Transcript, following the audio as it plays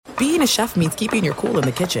being a chef means keeping your cool in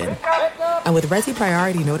the kitchen. And with Resi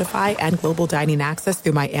Priority Notify and Global Dining Access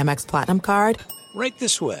through my Amex Platinum card, right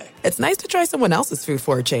this way. It's nice to try someone else's food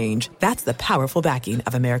for a change. That's the powerful backing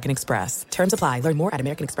of American Express. Terms apply. Learn more at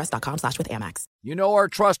americanexpress.com/withAmex. You know our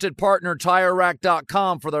trusted partner,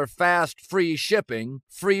 TireRack.com, for their fast, free shipping,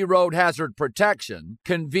 free road hazard protection,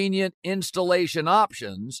 convenient installation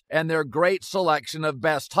options, and their great selection of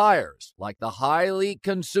best tires, like the highly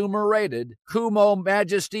consumer-rated Kumo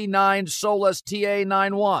Majesty 9 Solus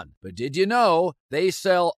TA91. But did you know they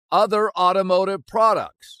sell other automotive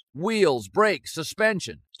products? Wheels, brakes,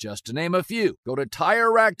 suspension, just to name a few. Go to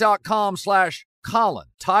TireRack.com/Colin.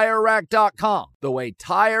 TireRack.com, the way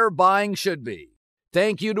tire buying should be.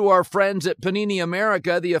 Thank you to our friends at Panini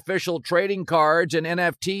America, the official trading cards and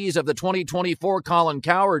NFTs of the 2024 Colin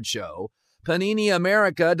Cowherd Show. Panini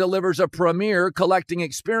America delivers a premier collecting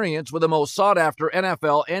experience with the most sought-after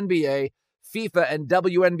NFL, NBA, FIFA, and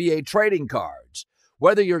WNBA trading cards.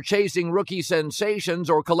 Whether you're chasing rookie sensations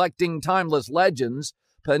or collecting timeless legends,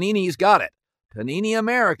 Panini's got it. Panini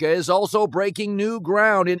America is also breaking new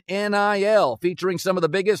ground in NIL, featuring some of the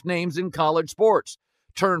biggest names in college sports.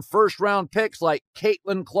 Turn first-round picks like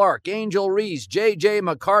Caitlin Clark, Angel Reese, J.J.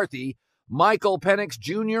 McCarthy, Michael Penix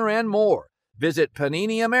Jr., and more. Visit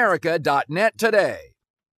PaniniAmerica.net today.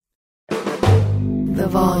 The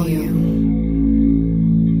volume.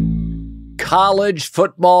 College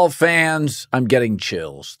football fans, I'm getting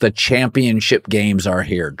chills. The championship games are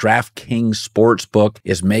here. DraftKings Sportsbook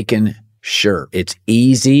is making sure it's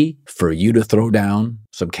easy for you to throw down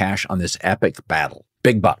some cash on this epic battle.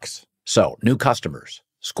 Big bucks. So, new customers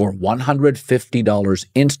score $150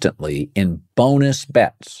 instantly in bonus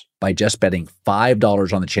bets by just betting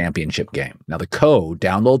 $5 on the championship game. Now, the code,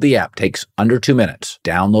 download the app, takes under 2 minutes.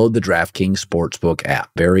 Download the DraftKings Sportsbook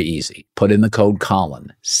app. Very easy. Put in the code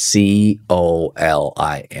Colin, C-O-L-I-N.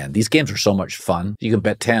 These games are so much fun. You can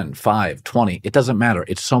bet 10, 5, 20. It doesn't matter.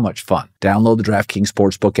 It's so much fun. Download the DraftKings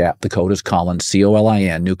Sportsbook app. The code is Colin,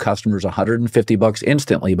 C-O-L-I-N. New customers $150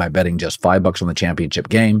 instantly by betting just $5 on the championship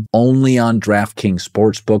game. Only on DraftKings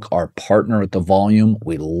Sportsbook, our partner at the volume.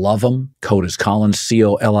 We love them. Code is Colin,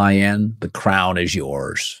 C-O-L-I-N. The crown is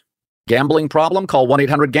yours. Gambling problem? Call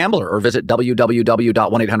 1-800-GAMBLER or visit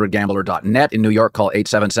www.1800gambler.net. In New York, call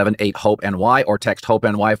 877-8-HOPE-NY or text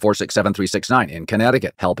HOPE-NY 467-369. In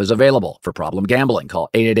Connecticut, help is available. For problem gambling, call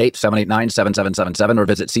 888-789-7777 or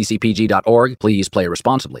visit ccpg.org. Please play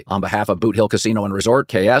responsibly. On behalf of Boot Hill Casino and Resort,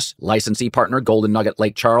 KS, licensee partner Golden Nugget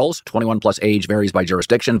Lake Charles, 21 plus age varies by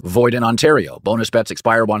jurisdiction, void in Ontario. Bonus bets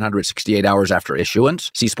expire 168 hours after issuance.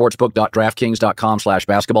 See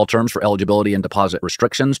sportsbook.draftkings.com/basketball terms for eligibility and deposit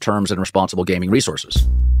restrictions, terms, and responsible gaming resources.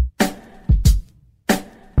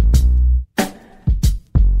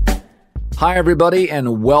 Hi, everybody,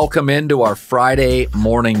 and welcome into our Friday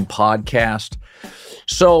morning podcast.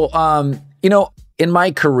 So, in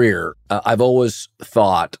my career, I've always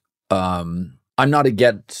thought I'm not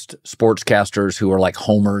against sportscasters who are like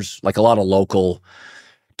homers, like a lot of local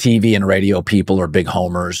TV and radio people are big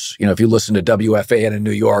homers. You know, if you listen to WFAN in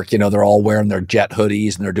New York, they're all wearing their jet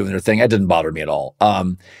hoodies and they're doing their thing. That didn't bother me at all.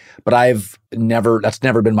 But that's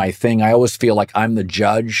never been my thing. I always feel like I'm the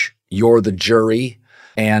judge, you're the jury,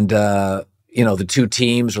 and, the two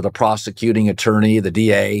teams are the prosecuting attorney, the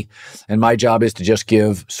DA, and my job is to just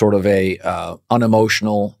give sort of a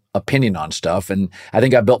unemotional opinion on stuff. And I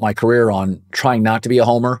think I built my career on trying not to be a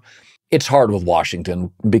homer. It's hard with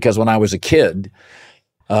Washington because when I was a kid,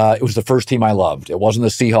 it was the first team I loved. It wasn't the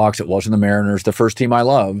Seahawks. It wasn't the Mariners. The first team I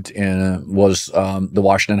loved was the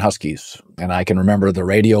Washington Huskies. And I can remember the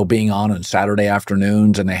radio being on Saturday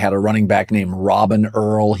afternoons, and they had a running back named Robin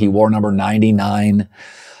Earl. He wore number 99.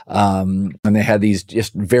 And they had these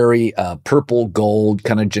just very purple gold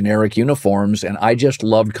kind of generic uniforms. And I just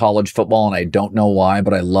loved college football, and I don't know why,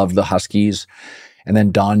 but I loved the Huskies. And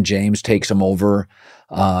then Don James takes them over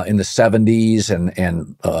in the 70s,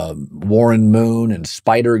 and Warren Moon and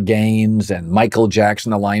Spider Gaines and Michael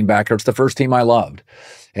Jackson, the linebacker. It's the first team I loved.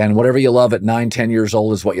 And whatever you love at 9, 10 years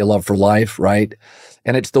old is what you love for life, right?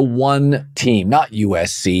 And it's the one team, not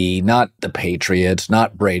USC, not the Patriots,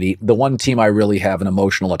 not Brady. The one team I really have an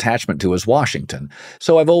emotional attachment to is Washington.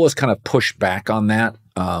 So I've always kind of pushed back on that.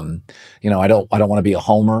 I don't want to be a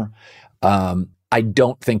homer. I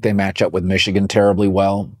don't think they match up with Michigan terribly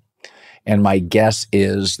well. And my guess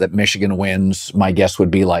is that Michigan wins. My guess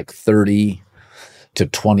would be like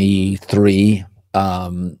 30-23.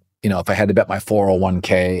 If I had to bet my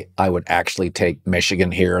 401k, I would actually take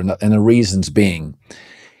Michigan here. And the reasons being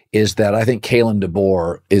is that I think Kalen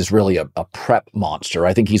DeBoer is really a prep monster.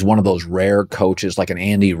 I think he's one of those rare coaches like an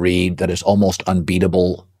Andy Reid that is almost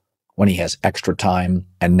unbeatable when he has extra time,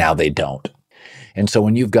 and now they don't. And so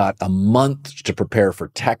when you've got a month to prepare for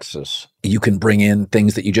Texas, you can bring in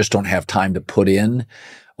things that you just don't have time to put in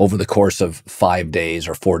over the course of 5 days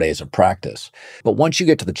or 4 days of practice. But once you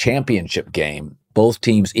get to the championship game, both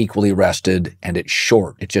teams equally rested, and it's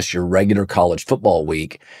short. It's just your regular college football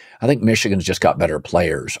week. I think Michigan's just got better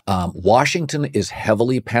players. Washington is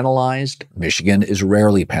heavily penalized. Michigan is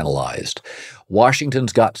rarely penalized.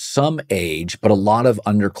 Washington's got some age, but a lot of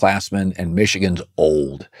underclassmen, and Michigan's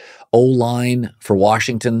old. O-line for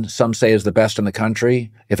Washington, some say, is the best in the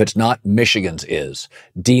country. If it's not, Michigan's is.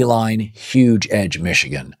 D-line, huge edge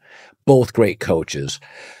Michigan. Both great coaches.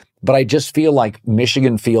 But I just feel like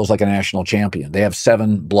Michigan feels like a national champion. They have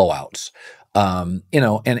 7 blowouts.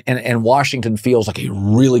 And Washington feels like a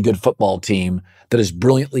really good football team that is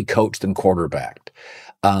brilliantly coached and quarterbacked.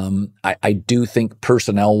 I do think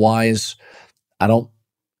personnel-wise,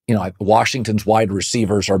 Washington's wide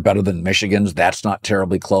receivers are better than Michigan's. That's not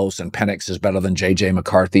terribly close. And Penix is better than J.J.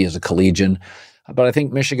 McCarthy as a collegian. But I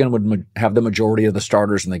think Michigan would have the majority of the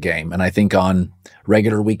starters in the game. And I think on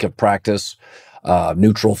regular week of practice,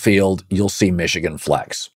 neutral field, you'll see Michigan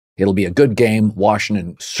flex. It'll be a good game.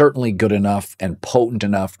 Washington certainly good enough and potent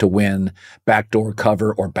enough to win backdoor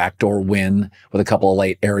cover or backdoor win with a couple of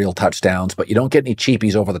late aerial touchdowns, but you don't get any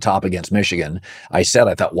cheapies over the top against Michigan. I said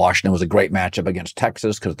I thought Washington was a great matchup against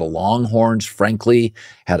Texas because the Longhorns, frankly,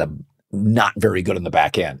 had a not very good in the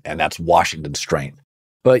back end, and that's Washington's strength.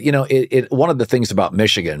 But, one of the things about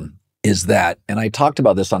Michigan is that, and I talked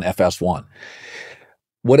about this on FS1,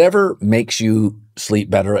 whatever makes you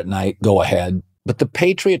sleep better at night, go ahead. But the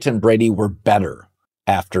Patriots and Brady were better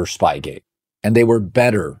after Spygate, and they were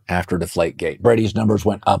better after Deflategate. Brady's numbers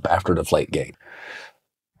went up after Deflategate.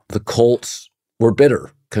 The Colts were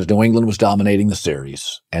bitter because New England was dominating the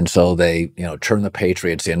series, and so they, turned the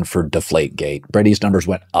Patriots in for Deflategate. Brady's numbers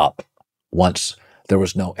went up once there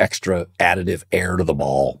was no extra additive air to the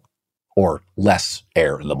ball or less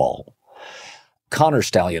air in the ball. Connor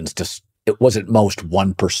Stallions it was at most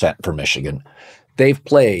 1% for Michigan. They've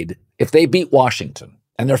played, if they beat Washington,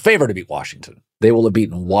 and they're favored to beat Washington, they will have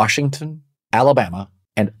beaten Washington, Alabama,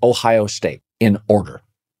 and Ohio State in order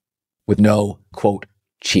with no, quote,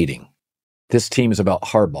 cheating. This team is about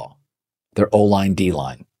Harbaugh, their O-line,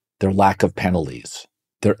 D-line, their lack of penalties,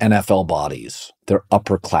 their NFL bodies, their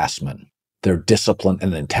upperclassmen, their discipline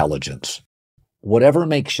and intelligence. Whatever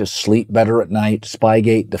makes you sleep better at night,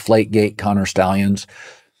 Spygate, Deflategate, Connor Stallions.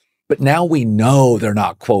 But now we know they're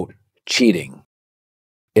not, quote, cheating.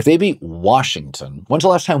 If they beat Washington, when's the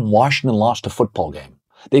last time Washington lost a football game?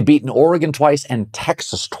 They've beaten Oregon twice and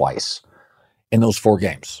Texas twice in those 4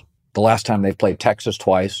 games. The last time they've played Texas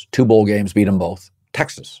twice, 2 bowl games, beat them both.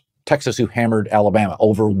 Texas, who hammered Alabama,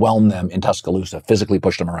 overwhelmed them in Tuscaloosa, physically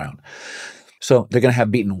pushed them around. So they're going to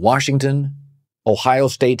have beaten Washington, Ohio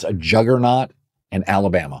State's a juggernaut, and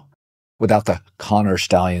Alabama without the Connor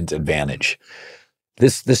Stallions advantage.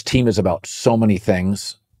 This team is about so many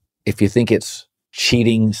things. If you think it's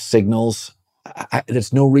cheating signals,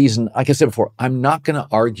 there's no reason. Like I said before, I'm not going to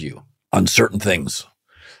argue on certain things.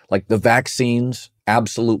 Like the vaccines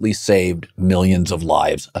absolutely saved millions of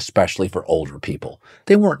lives, especially for older people.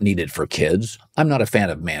 They weren't needed for kids. I'm not a fan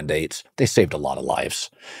of mandates. They saved a lot of lives.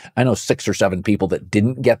 I know 6 or 7 people that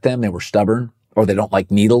didn't get them. They were stubborn or they don't like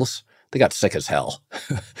needles. They got sick as hell.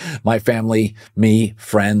 My family, me,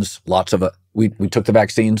 friends, lots of it. We took the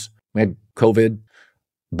vaccines. We had COVID.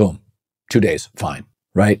 Boom. 2 days, fine,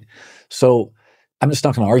 right? So I'm just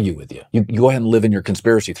not going to argue with you. You go ahead and live in your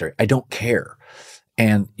conspiracy theory. I don't care.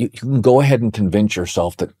 And you can go ahead and convince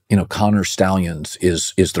yourself that, Connor Stallions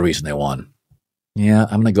is the reason they won. Yeah,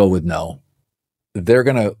 I'm going to go with no. They're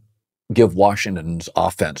going to give Washington's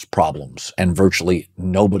offense problems, and virtually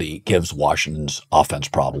nobody gives Washington's offense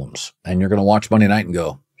problems. And you're going to watch Monday night and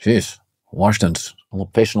go, geez, Washington's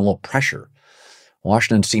facing a little pressure.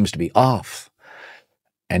 Washington seems to be off.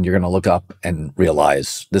 And you're going to look up and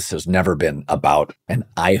realize this has never been about an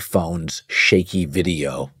iPhone's shaky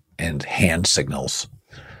video and hand signals.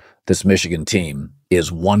 This Michigan team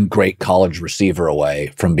is one great college receiver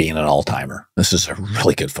away from being an all-timer. This is a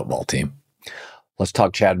really good football team. Let's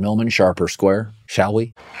talk Chad Millman, sharp or square, shall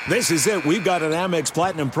we? This is it. We've got an Amex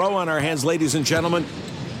Platinum Pro on our hands, ladies and gentlemen.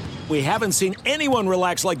 We haven't seen anyone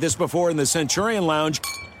relax like this before in the Centurion Lounge.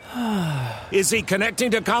 Is he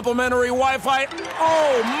connecting to complimentary Wi-Fi?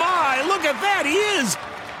 Oh my, look at that, he is!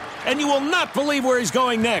 And you will not believe where he's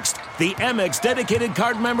going next. The Amex dedicated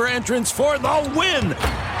card member entrance for the win.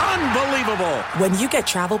 Unbelievable. When you get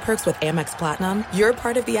travel perks with Amex Platinum, you're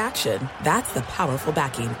part of the action. That's the powerful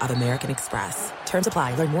backing of American Express. Terms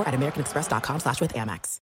apply. Learn more at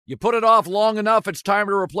americanexpress.com/withAmex. You put it off long enough, it's time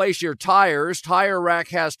to replace your tires. Tire Rack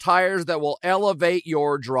has tires that will elevate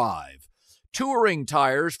your drive. Touring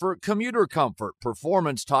tires for commuter comfort,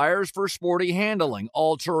 performance tires for sporty handling,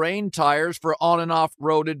 all-terrain tires for on- and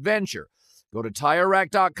off-road adventure. Go to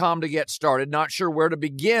TireRack.com to get started. Not sure where to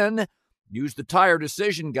begin? Use the Tire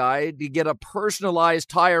Decision Guide to get a personalized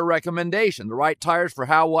tire recommendation, the right tires for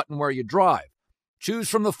how, what, and where you drive. Choose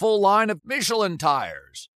from the full line of Michelin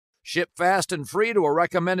tires. Ship fast and free to a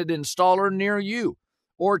recommended installer near you.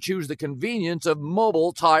 Or choose the convenience of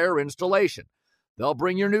mobile tire installation. They'll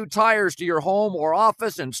bring your new tires to your home or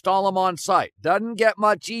office and install them on site. Doesn't get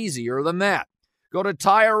much easier than that. Go to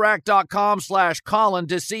TireRack.com/Colin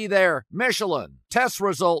to see their Michelin, test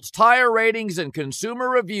results, tire ratings, and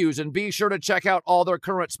consumer reviews, and be sure to check out all their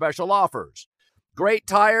current special offers. Great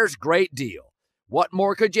tires, great deal. What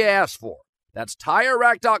more could you ask for? That's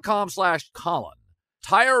TireRack.com/Colin.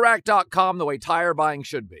 TireRack.com, the way tire buying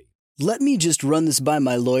should be. "Let me just run this by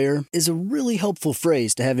my lawyer" is a really helpful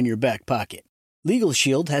phrase to have in your back pocket. Legal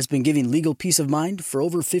Shield has been giving legal peace of mind for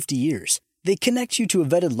over 50 years. They connect you to a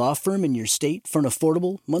vetted law firm in your state for an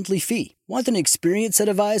affordable monthly fee. Want an experienced set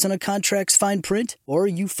of eyes on a contract's fine print? Or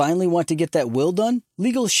you finally want to get that will done?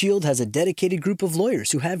 Legal Shield has a dedicated group of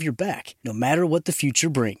lawyers who have your back, no matter what the future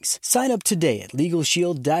brings. Sign up today at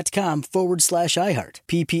LegalShield.com/iHeart.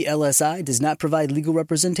 PPLSI does not provide legal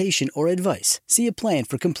representation or advice. See a plan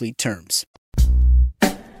for complete terms.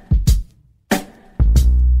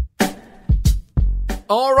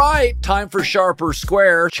 All right, time for Sharper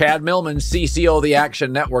Square. Chad Millman, CCO of the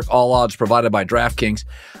Action Network, all odds provided by DraftKings.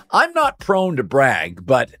 I'm not prone to brag,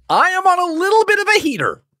 but I am on a little bit of a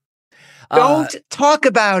heater. Don't talk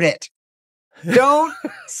about it. Don't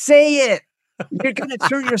say it. You're going to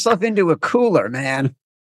turn yourself into a cooler, man.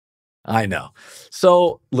 I know.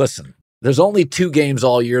 So listen, there's only 2 games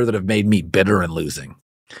all year that have made me bitter and losing.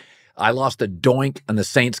 I lost a doink in the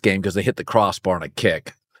Saints game because they hit the crossbar on a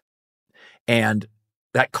kick. And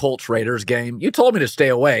that Colts-Raiders game, you told me to stay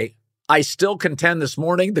away. I still contend this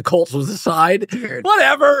morning the Colts was the side. Dude.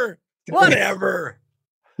 Whatever.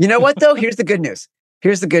 You know what, though? Here's the good news.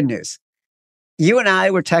 You and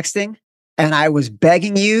I were texting, and I was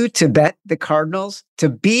begging you to bet the Cardinals, to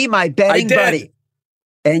be my betting buddy.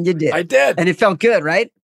 And you did. I did. And it felt good,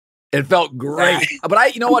 right? It felt great.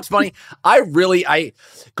 But you know what's funny? Greg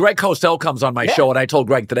Cosell comes on my show, and I told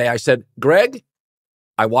Greg today, I said, Greg,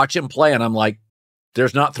 I watch him play, and I'm like,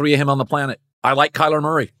 there's not 3 of him on the planet. I like Kyler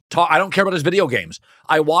Murray. I don't care about his video games.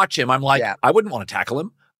 I watch him. I'm like, I wouldn't want to tackle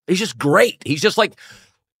him. He's just great. He's just like,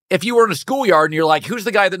 if you were in a schoolyard and you're like, who's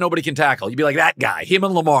the guy that nobody can tackle? You'd be like, that guy, him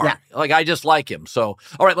and Lamar. Yeah. Like, I just like him. So,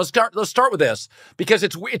 all right, let's start with this because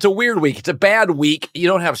it's a weird week. It's a bad week. You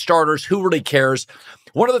don't have starters. Who really cares?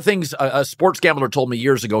 One of the things a sports gambler told me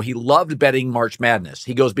years ago, he loved betting March Madness.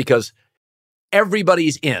 He goes, because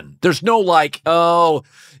everybody's in. There's no like,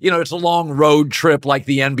 it's a long road trip like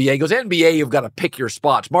the NBA. He goes, NBA, you've got to pick your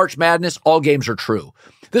spots. March Madness, all games are true.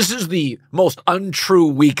 This is the most untrue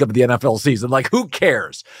week of the NFL season. Like, who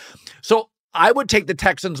cares? So I would take the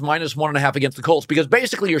Texans -1.5 against the Colts because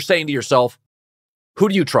basically you're saying to yourself, who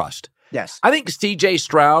do you trust? Yes. I think CJ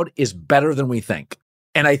Stroud is better than we think.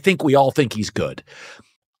 And I think we all think he's good.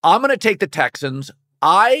 I'm going to take the Texans.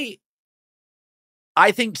 I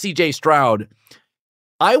think CJ Stroud,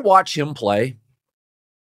 I watch him play.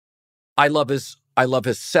 I love his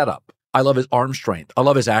setup. I love his arm strength. I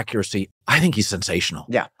love his accuracy. I think he's sensational.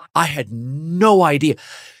 Yeah. I had no idea.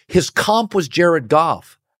 His comp was Jared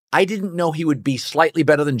Goff. I didn't know he would be slightly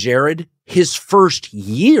better than Jared his first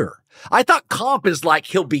year. I thought comp is like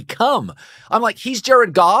he'll become. I'm like, he's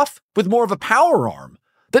Jared Goff with more of a power arm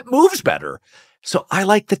that moves better. So I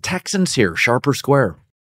like the Texans here, Sharper Square.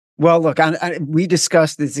 Well, look, we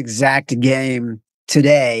discussed this exact game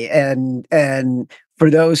today, and for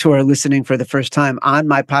those who are listening for the first time on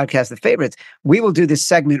my podcast, The Favorites, we will do this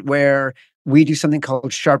segment where we do something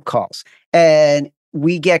called Sharp Calls, and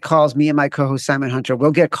we get calls. Me and my co-host Simon Hunter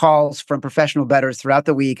will get calls from professional bettors throughout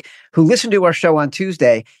the week who listen to our show on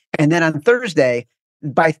Tuesday, and then on Thursday.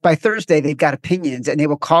 By Thursday, they've got opinions, and they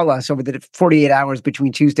will call us over the 48 hours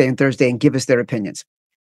between Tuesday and Thursday and give us their opinions.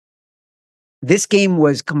 This game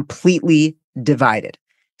was completely divided.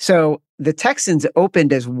 So the Texans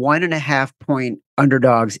opened as 1.5 point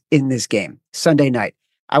underdogs in this game Sunday night.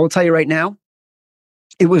 I will tell you right now,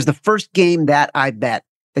 it was the first game that I bet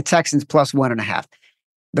the Texans +1.5.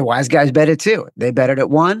 The wise guys bet it too. They bet it at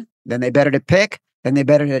 1, then they bet it at pick, then they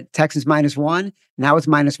bet it at Texans -1. Now it's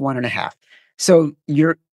 -1.5. So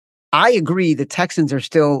I agree the Texans are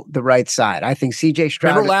still the right side. I think CJ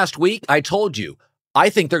Stroud. Remember last week, I told you,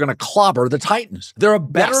 I think they're going to clobber the Titans. They're a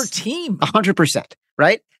better team. 100%.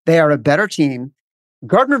 right? They are a better team.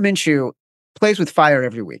 Gardner Minshew plays with fire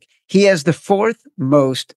every week. He has the fourth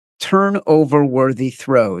most turnover-worthy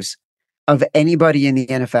throws of anybody in the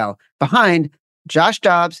NFL behind Josh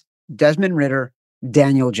Dobbs, Desmond Ridder,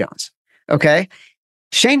 Daniel Jones. Okay?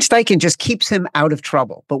 Shane Steichen just keeps him out of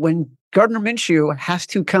trouble. But when Gardner Minshew has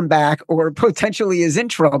to come back or potentially is in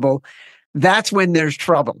trouble, that's when there's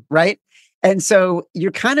trouble, right? And so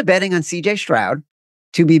you're kind of betting on CJ Stroud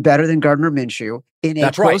to be better than Gardner Minshew in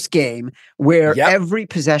a close game where every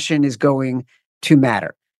possession is going to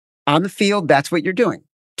matter. On the field, that's what you're doing.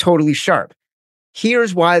 Totally sharp.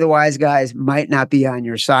 Here's why the wise guys might not be on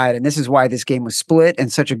your side. And this is why this game was split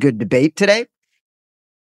and such a good debate today.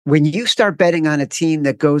 When you start betting on a team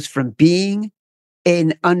that goes from being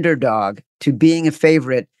an underdog to being a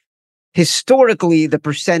favorite, historically, the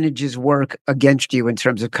percentages work against you in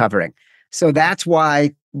terms of covering. So that's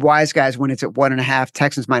why wise guys, when it's at 1.5,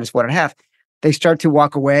 Texans minus 1.5, they start to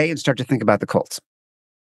walk away and start to think about the Colts.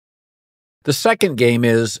 The second game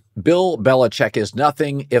is Bill Belichick is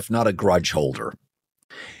nothing if not a grudge holder.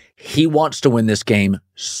 He wants to win this game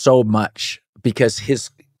so much because his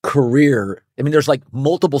career, I mean, there's like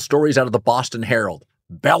multiple stories out of the Boston Herald.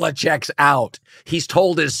 Belichick's out. He's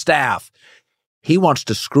told his staff. He wants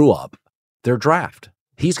to screw up their draft.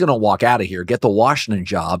 He's going to walk out of here, get the Washington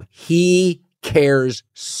job. He cares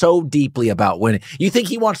so deeply about winning. You think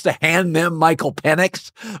he wants to hand them Michael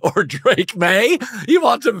Penix or Drake May? He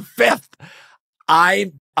wants him fifth.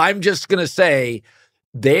 I'm just going to say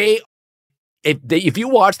if you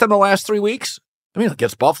watch them the last 3 weeks, I mean,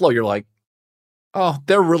 against Buffalo, you're like, oh,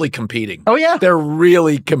 they're really competing. Oh, yeah. They're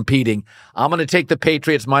really competing. I'm going to take the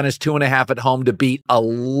Patriots minus 2.5 at home to beat a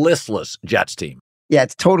listless Jets team. Yeah,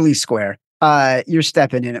 it's totally square. You're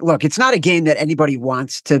stepping in it. Look, it's not a game that anybody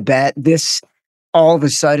wants to bet. This all of a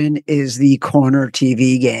sudden is the corner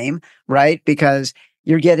TV game, right? Because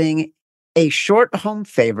you're getting a short home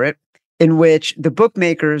favorite in which the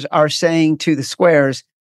bookmakers are saying to the squares,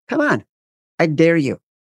 come on, I dare you.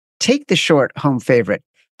 Take the short home favorite.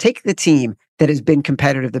 Take the team that has been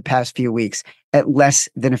competitive the past few weeks at less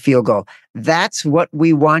than a field goal. That's what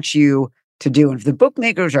we want you to do. And if the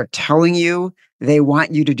bookmakers are telling you they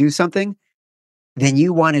want you to do something, then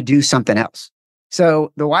you want to do something else.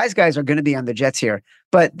 So the wise guys are going to be on the Jets here,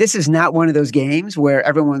 but this is not one of those games where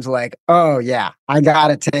everyone's like, oh yeah, I got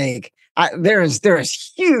to take, there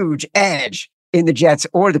is huge edge in the Jets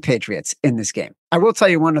or the Patriots in this game. I will tell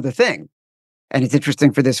you one other thing, and it's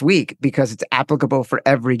interesting for this week because it's applicable for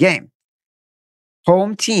every game.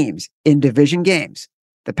 Home teams in division games,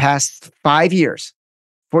 the past 5 years,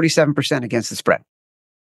 47% against the spread.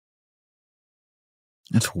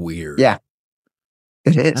 That's weird. Yeah.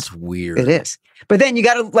 It is. That's weird. It is. But then you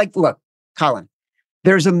got to look, Colin,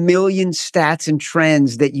 there's a million stats and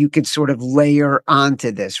trends that you could sort of layer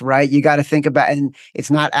onto this, right? You got to think about, and it's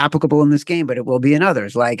not applicable in this game, but it will be in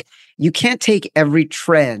others. Like you can't take every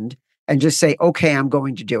trend and just say, okay, I'm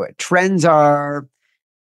going to do it. Trends are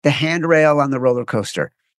the handrail on the roller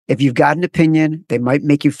coaster. If you've got an opinion, they might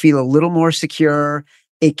make you feel a little more secure.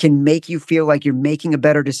 It can make you feel like you're making a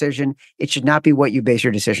better decision. It should not be what you base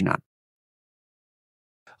your decision on.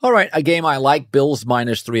 All right, a game I like, Bills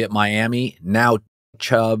 -3 at Miami. Now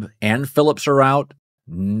Chubb and Phillips are out.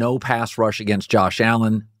 No pass rush against Josh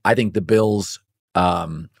Allen. I think the Bills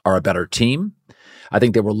are a better team. I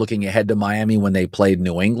think they were looking ahead to Miami when they played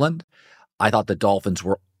New England. I thought the Dolphins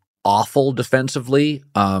were awful defensively.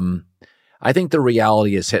 I think the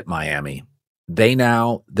reality has hit Miami.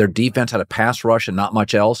 Their defense had a pass rush and not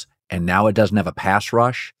much else, and now it doesn't have a pass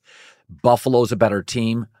rush. Buffalo's a better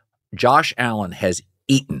team. Josh Allen has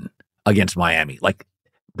eaten against Miami. Like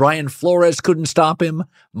Brian Flores couldn't stop him.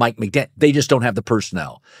 Mike McDaniel, they just don't have the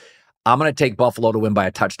personnel. I'm going to take Buffalo to win by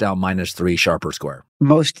a touchdown -3 sharper square.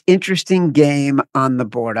 Most interesting game on the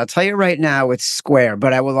board. I'll tell you right now, it's square,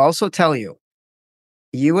 but I will also tell you,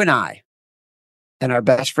 you and I and our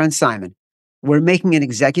best friend Simon, we're making an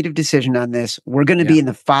executive decision on this. We're going to be in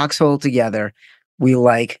the foxhole together. We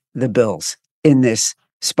like the Bills in this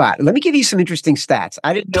spot. Let me give you some interesting stats.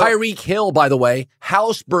 I didn't know. Tyreek Hill, by the way,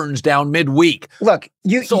 house burns down midweek. Look,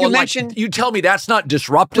 you mentioned. You tell me that's not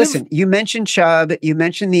disruptive? Listen, you mentioned Chubb. You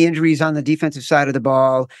mentioned the injuries on the defensive side of the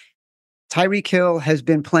ball. Tyreek Hill has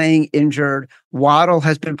been playing injured. Waddle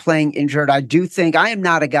has been playing injured. I am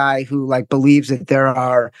not a guy who believes that there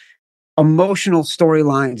are emotional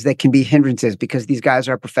storylines that can be hindrances because these guys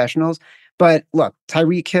are professionals. But look,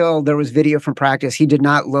 Tyreek Hill, there was video from practice. He did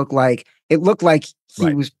not look like, it looked like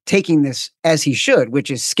he was taking this as he should, which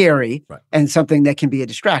is scary and something that can be a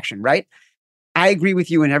distraction, right? I agree with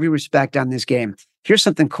you in every respect on this game. Here's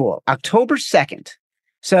something cool. October 2nd,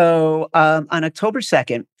 So on October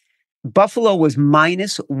 2nd, Buffalo was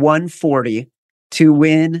minus 140 to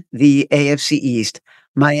win the AFC East.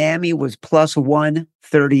 Miami was plus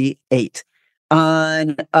 138.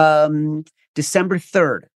 On December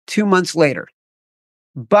 3rd, 2 months later,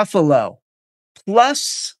 Buffalo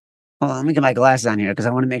plus, hold on, let me get my glasses on here because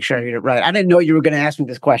I want to make sure I get it right. I didn't know you were going to ask me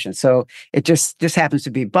this question. So it just happens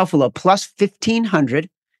to be Buffalo plus 1,500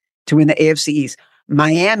 to win the AFC East.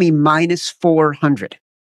 Miami minus 400.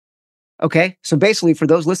 Okay. So basically, for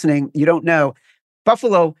those listening, you don't know,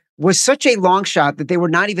 Buffalo was such a long shot that they were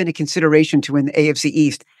not even a consideration to win the AFC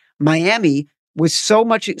East. Miami was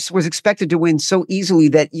expected to win so easily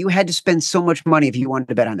that you had to spend so much money if you wanted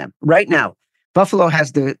to bet on them. Right now, Buffalo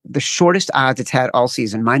has the shortest odds it's had all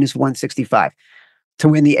season, minus 165 to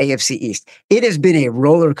win the AFC East. It has been a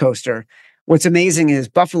roller coaster. What's amazing is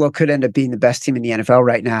Buffalo could end up being the best team in the NFL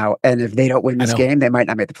right now. And if they don't win this game, they might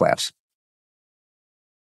not make the playoffs.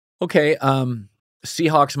 Okay.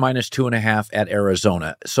 Seahawks minus 2.5 at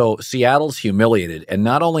Arizona. So Seattle's humiliated. And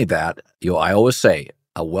not only that, I always say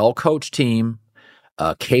a well-coached team,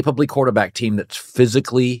 a capably quarterback team that's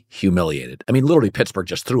physically humiliated. I mean, literally Pittsburgh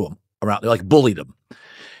just threw them around. They like bullied them.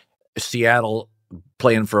 Seattle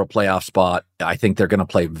playing for a playoff spot. I think they're going to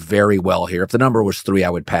play very well here. If the number was 3, I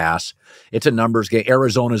would pass. It's a numbers game.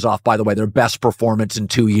 Arizona's off, by the way, their best performance in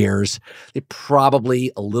 2 years. They're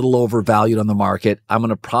probably a little overvalued on the market. I'm going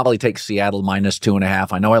to probably take Seattle minus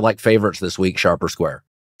 2.5. I know I like favorites this week, sharp or square.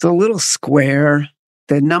 It's a little square.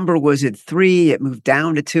 The number was at 3. It moved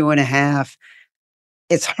down to 2.5.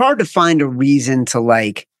 It's hard to find a reason to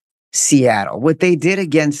like Seattle. What they did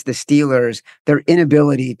against the Steelers, their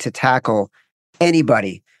inability to tackle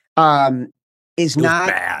anybody, is not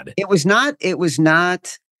bad. It was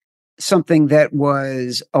not something that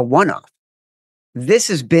was a one-off. This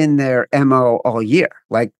has been their MO all year.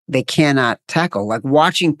 Like, they cannot tackle. Like,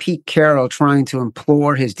 watching Pete Carroll trying to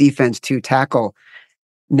implore his defense to tackle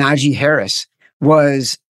Najee Harris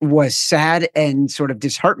was sad and sort of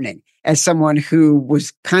disheartening as someone who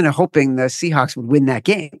was kind of hoping the Seahawks would win that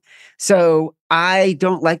game. So I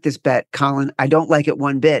don't like this bet, Colin. I don't like it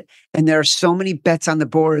one bit. And there are so many bets on the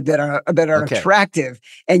board that are attractive.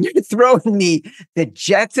 And you're throwing me the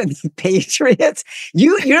Jets and the Patriots.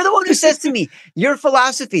 You're the one who says to me, your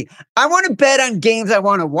philosophy, I want to bet on games I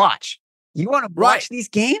want to watch. You want to watch these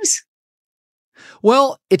games?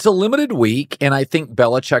 Well, it's a limited week, and I think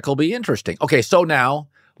Belichick will be interesting. Okay, so now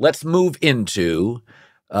let's move into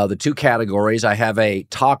the two categories. I have a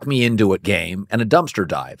talk me into it game and a dumpster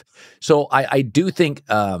dive. So I do think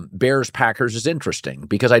Bears-Packers is interesting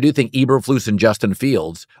because I do think Eberflus and Justin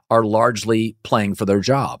Fields are largely playing for their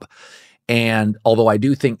job. And although I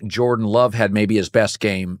do think Jordan Love had maybe his best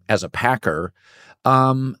game as a Packer,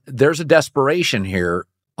 there's a desperation here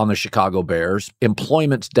on the Chicago Bears.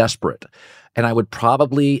 Employment's desperate. And I would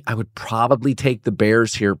probably take the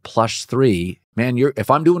Bears here plus 3. Man, if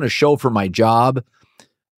I'm doing a show for my job,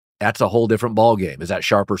 that's a whole different ballgame. Is that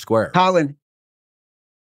sharp or square? Colin,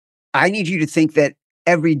 I need you to think that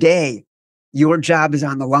every day your job is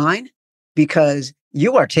on the line because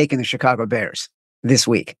you are taking the Chicago Bears this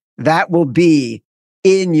week. That will be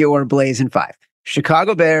in your Blazing 5.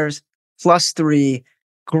 Chicago Bears plus 3.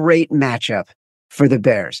 Great matchup for the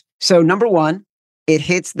Bears. So number one, it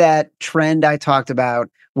hits that trend I talked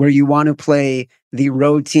about where you want to play the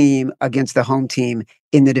road team against the home team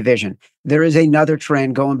in the division. There is another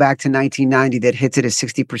trend going back to 1990 that hits it a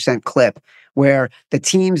 60% clip where the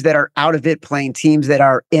teams that are out of it playing teams that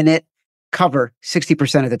are in it cover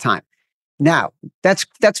 60% of the time. Now, that's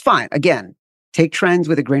fine. Again, take trends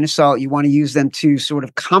with a grain of salt. You want to use them to sort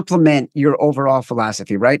of complement your overall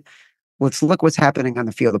philosophy, right? Let's look what's happening on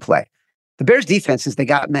the field of play. The Bears defense, since they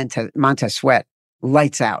got Montez Sweat,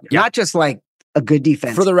 lights out. Yeah. Not just like a good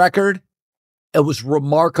defense. For the record, it was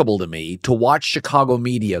remarkable to me to watch Chicago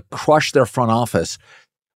media crush their front office.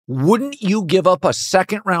 Wouldn't you give up a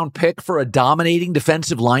second-round pick for a dominating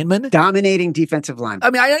defensive lineman? Dominating defensive lineman.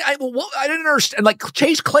 I mean, I didn't understand. Like,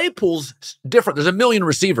 Chase Claypool's different. There's a million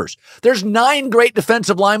receivers. There's 9 great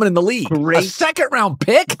defensive linemen in the league. A second-round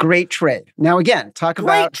pick? Great trade. Now, again, talk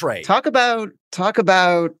about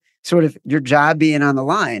sort of your job being on the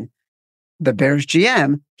line. The Bears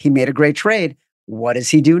GM, he made a great trade. What does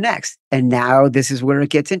he do next? And now this is where it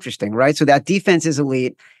gets interesting, right? So that defense is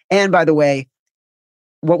elite. And by the way,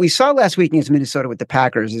 what we saw last week against Minnesota with the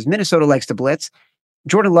Packers is Minnesota likes to blitz.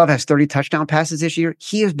 Jordan Love has 30 touchdown passes this year.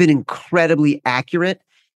 He has been incredibly accurate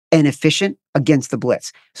and efficient against the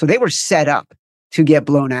blitz. So they were set up to get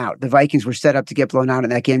blown out. The Vikings were set up to get blown out in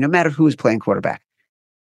that game, no matter who was playing quarterback.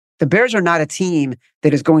 The Bears are not a team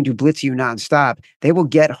that is going to blitz you nonstop. They will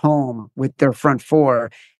get home with their front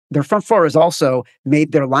four. Their front four has also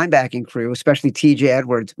made their linebacking crew, especially TJ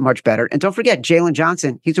Edwards, much better. And don't forget, Jalen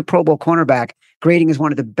Johnson, he's a Pro Bowl cornerback, grading as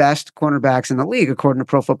one of the best cornerbacks in the league, according to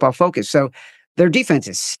Pro Football Focus. So their defense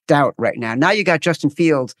is stout right now. Now you got Justin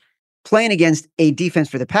Fields playing against a defense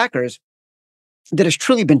for the Packers that has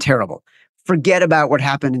truly been terrible. Forget about what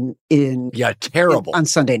happened terrible on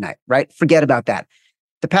Sunday night, right? Forget about that.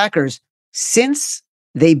 The Packers, since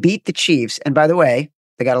they beat the Chiefs, and by the way,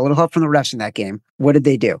 they got a little help from the refs in that game. What did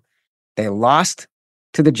they do? They lost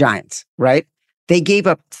to the Giants, right? They gave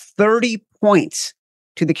up 30 points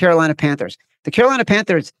to the Carolina Panthers. The Carolina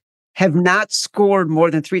Panthers have not scored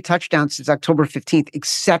more than 3 touchdowns since October 15th,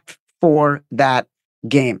 except for that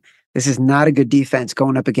game. This is not a good defense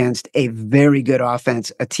going up against a very good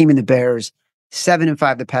offense, a team in the Bears,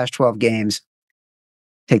 7-5 the past 12 games.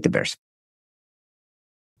 Take the Bears.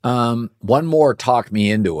 One more talked me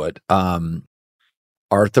into it.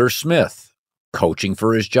 Arthur Smith coaching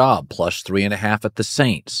for his job, plus 3.5 at the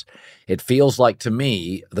Saints. It feels like to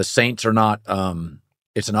me, the Saints are not,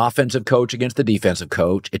 it's an offensive coach against the defensive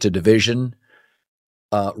coach. It's a division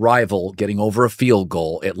rival getting over a field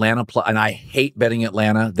goal. Atlanta, and I hate betting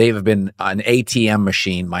Atlanta. They have been an ATM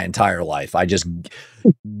machine my entire life. I just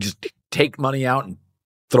take money out and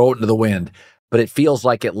throw it into the wind. But it feels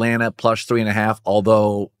like Atlanta plus 3.5,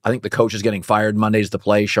 although I think the coach is getting fired Mondays to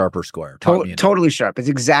play, sharp or square. Totally sharp. It's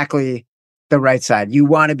exactly the right side. You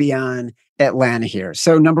want to be on Atlanta here.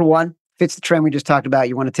 So number one, fits the trend we just talked about.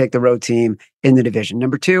 You want to take the road team in the division.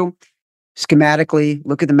 Number two, schematically,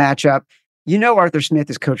 look at the matchup. You know Arthur Smith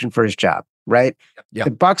is coaching for his job, right? Yeah.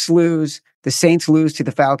 The Bucs lose. The Saints lose to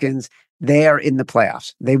the Falcons. They are in the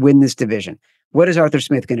playoffs. They win this division. What is Arthur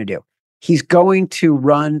Smith going to do? He's going to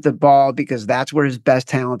run the ball because that's where his best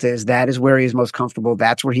talent is. That is where he is most comfortable.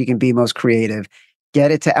 That's where he can be most creative.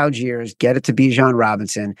 Get it to Algiers. Get it to Bijan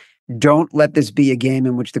Robinson. Don't let this be a game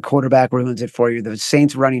in which the quarterback ruins it for you. The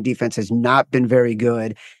Saints running defense has not been very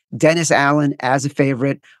good. Dennis Allen as a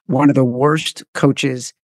favorite, one of the worst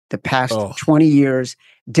coaches the past 20 years.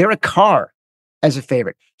 Derek Carr as a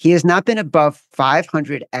favorite. He has not been above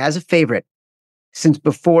 500 as a favorite since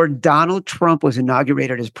before Donald Trump was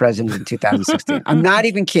inaugurated as president in 2016. I'm not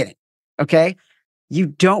even kidding. Okay. You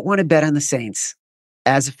don't want to bet on the Saints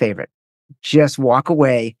as a favorite. Just walk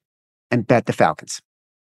away and bet the Falcons.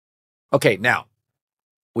 Okay. Now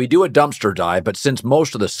we do a dumpster dive, but since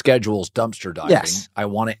most of the schedule's dumpster diving, yes, I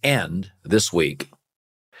want to end this week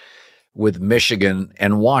with Michigan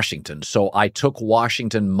and Washington. So I took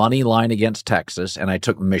Washington money line against Texas and I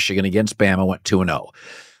took Michigan against Bama, went 2-0.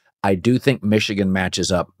 I do think Michigan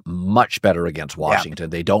matches up much better against Washington.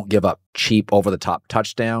 Yeah. They don't give up cheap over-the-top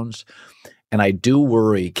touchdowns. And I do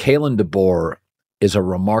worry Kalen DeBoer is a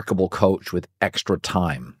remarkable coach with extra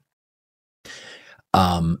time.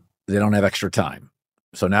 They don't have extra time.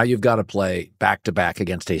 So now you've got to play back-to-back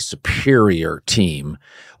against a superior team.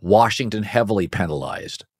 Washington heavily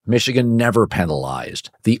penalized. Michigan never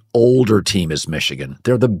penalized. The older team is Michigan.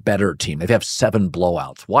 They're the better team. They have 7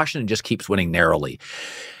 blowouts. Washington just keeps winning narrowly.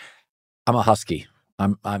 I'm a Husky.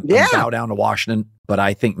 I'm bow down to Washington, but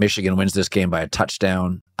I think Michigan wins this game by a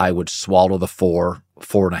touchdown. I would swallow the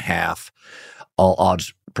 4.5. All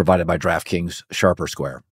odds provided by DraftKings, sharp or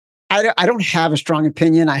square. I don't have a strong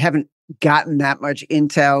opinion. I haven't gotten that much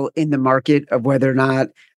intel in the market of whether or not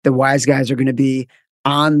the wise guys are going to be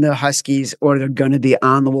on the Huskies or they're going to be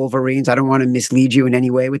on the Wolverines. I don't want to mislead you in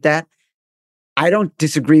any way with that. I don't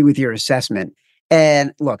disagree with your assessment.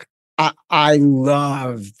 And look, I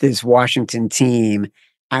love this Washington team.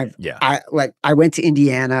 I went to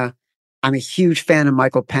Indiana. I'm a huge fan of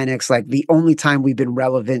Michael Penix. Like the only time we've been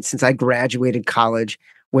relevant since I graduated college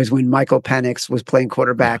was when Michael Penix was playing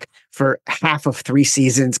quarterback for half of 3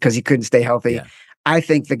 seasons because he couldn't stay healthy. Yeah. I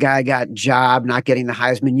think the guy got job not getting the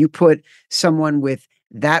Heisman. You put someone with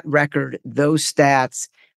that record, those stats,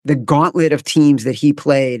 the gauntlet of teams that he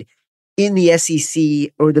played in the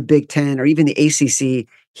SEC or the Big Ten or even the ACC,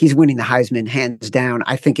 he's winning the Heisman hands down.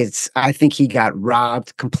 I think he got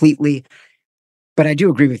robbed completely. But I do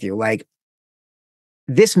agree with you. Like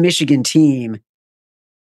this Michigan team,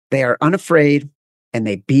 they are unafraid and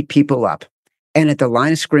they beat people up. And at the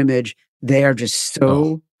line of scrimmage, they are just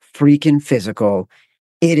so freaking physical.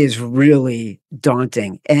 It is really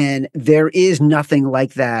daunting. And there is nothing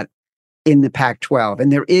like that in the Pac-12.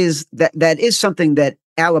 And there is that is something that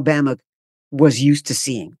Alabama was used to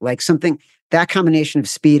seeing, like something, that combination of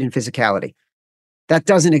speed and physicality that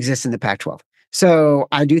doesn't exist in the Pac-12. So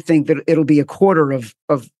I do think that it'll be a quarter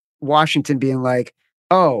of Washington being like,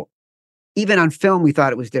 oh, even on film, we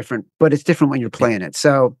thought it was different, but it's different when you're playing it.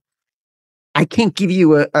 So I can't give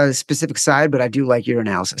you a specific side, but I do like your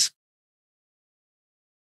analysis.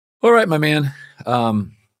 All right, my man.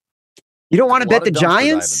 You don't want to bet the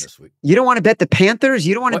Giants? You don't want to bet the Panthers?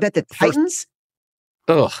 You don't want to bet the Titans?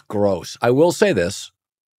 Ugh, gross. I will say this.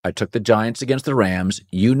 I took the Giants against the Rams.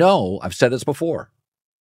 You know, I've said this before.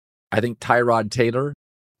 I think Tyrod Taylor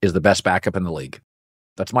is the best backup in the league.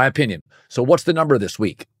 That's my opinion. So what's the number this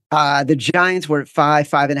week? The Giants were at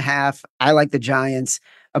 5.5. I like the Giants.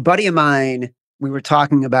 A buddy of mine, we were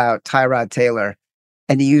talking about Tyrod Taylor,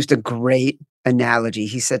 and he used a great analogy.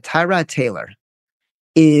 He said, Tyrod Taylor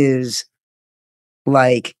is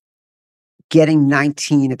like getting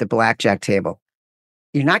 19 at the blackjack table.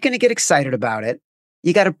 You're not going to get excited about it.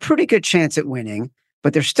 You got a pretty good chance at winning,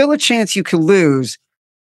 but there's still a chance you could lose,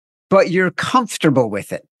 but you're comfortable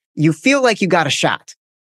with it. You feel like you got a shot.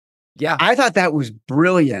 Yeah. I thought that was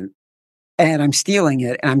brilliant, and I'm stealing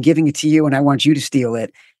it, and I'm giving it to you, and I want you to steal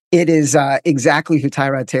it. It is exactly who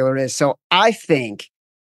Tyrod Taylor is. So I think,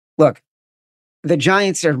 look, the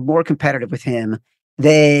Giants are more competitive with him.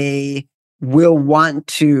 They will want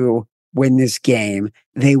to win this game.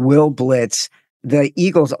 They will blitz. The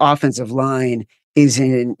Eagles' offensive line is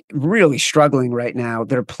really struggling right now.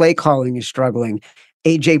 Their play calling is struggling.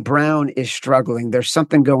 A.J. Brown is struggling. There's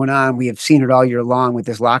something going on. We have seen it all year long with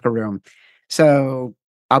this locker room. So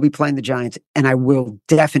I'll be playing the Giants, and I will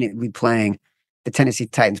definitely be playing the Tennessee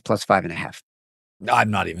Titans plus 5.5. I'm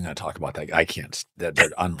not even going to talk about that. I can't. They're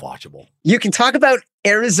unwatchable. You can talk about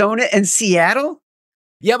Arizona and Seattle?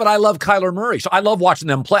 Yeah, but I love Kyler Murray. So I love watching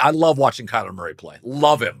them play. I love watching Kyler Murray play.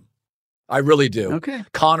 Love him. I really do. Okay.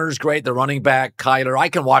 Connor's great. The running back, Kyler. I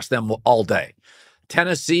can watch them all day.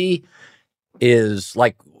 Tennessee is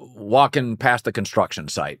like walking past the construction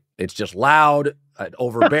site. It's just loud,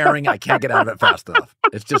 overbearing. I can't get out of it fast enough.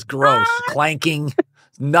 It's just gross, clanking.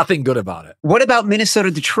 Nothing good about it. What about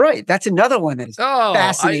Minnesota, Detroit? That's another one that is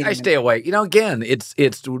fascinating. I stay away. You know, again, it's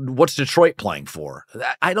what's Detroit playing for?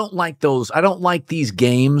 I don't like those. I don't like these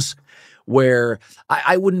games where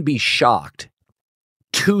I wouldn't be shocked.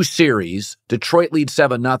 2 series, Detroit leads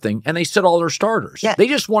 7-0, and they sit all their starters. Yeah. They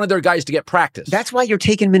just wanted their guys to get practice. That's why you're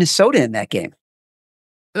taking Minnesota in that game.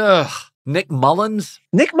 Ugh. Nick Mullins?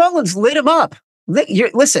 Nick Mullins lit him up.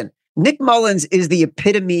 Listen, Nick Mullins is the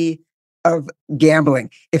epitome of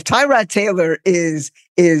gambling. If Tyrod Taylor is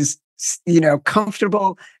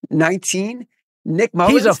comfortable 19, Nick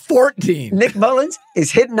Mullins. He's a 14. Nick Mullins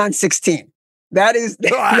is hitting on 16. That is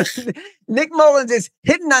Nick Mullins is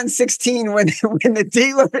hitting on 16 when the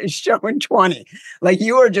dealer is showing 20. Like,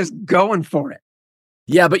 you are just going for it.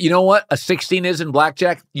 Yeah, but you know what? A 16 is in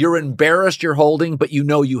blackjack. You're embarrassed you're holding, but you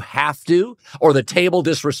know you have to, or the table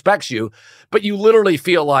disrespects you, but you literally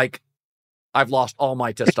feel like, I've lost all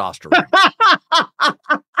my testosterone.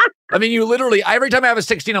 I mean, you literally, every time I have a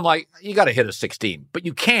 16, I'm like, you got to hit a 16, but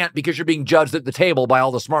you can't because you're being judged at the table by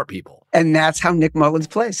all the smart people. And that's how Nick Mullins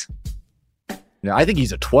plays. Yeah, I think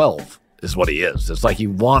he's a 12 is what he is. It's like you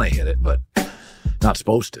want to hit it, but not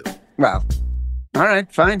supposed to. Well, all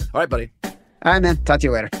right, fine. All right, buddy. All right, man. Talk to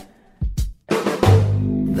you later.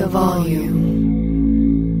 The volume.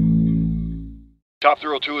 Top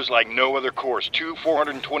Thrill 2 is like no other course. 2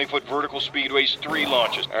 420-foot vertical speedways, 3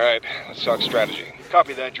 launches. All right, let's talk strategy.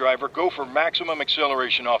 Copy that, driver. Go for maximum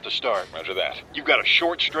acceleration off the start. Roger that. You've got a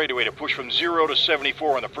short straightaway to push from 0 to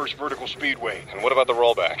 74 on the first vertical speedway. And what about the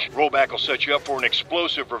rollback? Rollback will set you up for an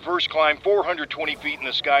explosive reverse climb 420 feet in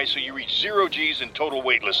the sky so you reach 0 G's in total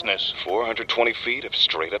weightlessness. 420 feet of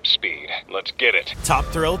straight-up speed. Let's get it. Top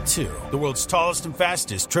Thrill 2, the world's tallest and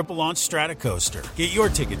fastest triple-launch stratocoaster. Get your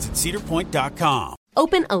tickets at cedarpoint.com.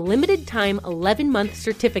 Open a limited-time 11-month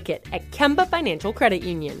certificate at Kemba Financial Credit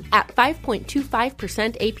Union. At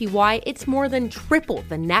 5.25% APY, it's more than triple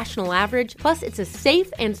the national average, plus it's a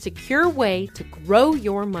safe and secure way to grow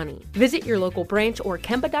your money. Visit your local branch or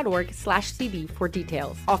kemba.org/CD for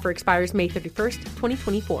details. Offer expires May 31st,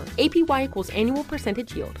 2024. APY equals annual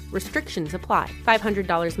percentage yield. Restrictions apply.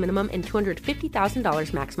 $500 minimum and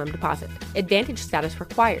 $250,000 maximum deposit. Advantage status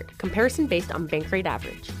required. Comparison based on bank rate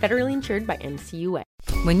average. Federally insured by NCUA.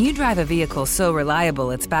 When you drive a vehicle so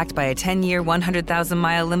reliable it's backed by a 10-year,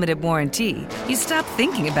 100,000-mile limited warranty, you stop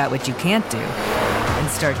thinking about what you can't do and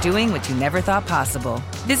start doing what you never thought possible.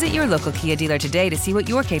 Visit your local Kia dealer today to see what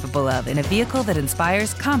you're capable of in a vehicle that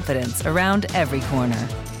inspires confidence around every corner.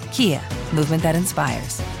 Kia, movement that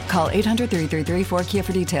inspires. Call 800-333-4KIA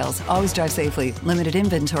for details. Always drive safely. Limited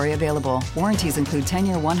inventory available. Warranties include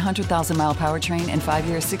 10-year 100,000-mile powertrain and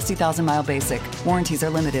 5-year 60,000-mile basic. Warranties are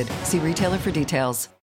limited. See retailer for details.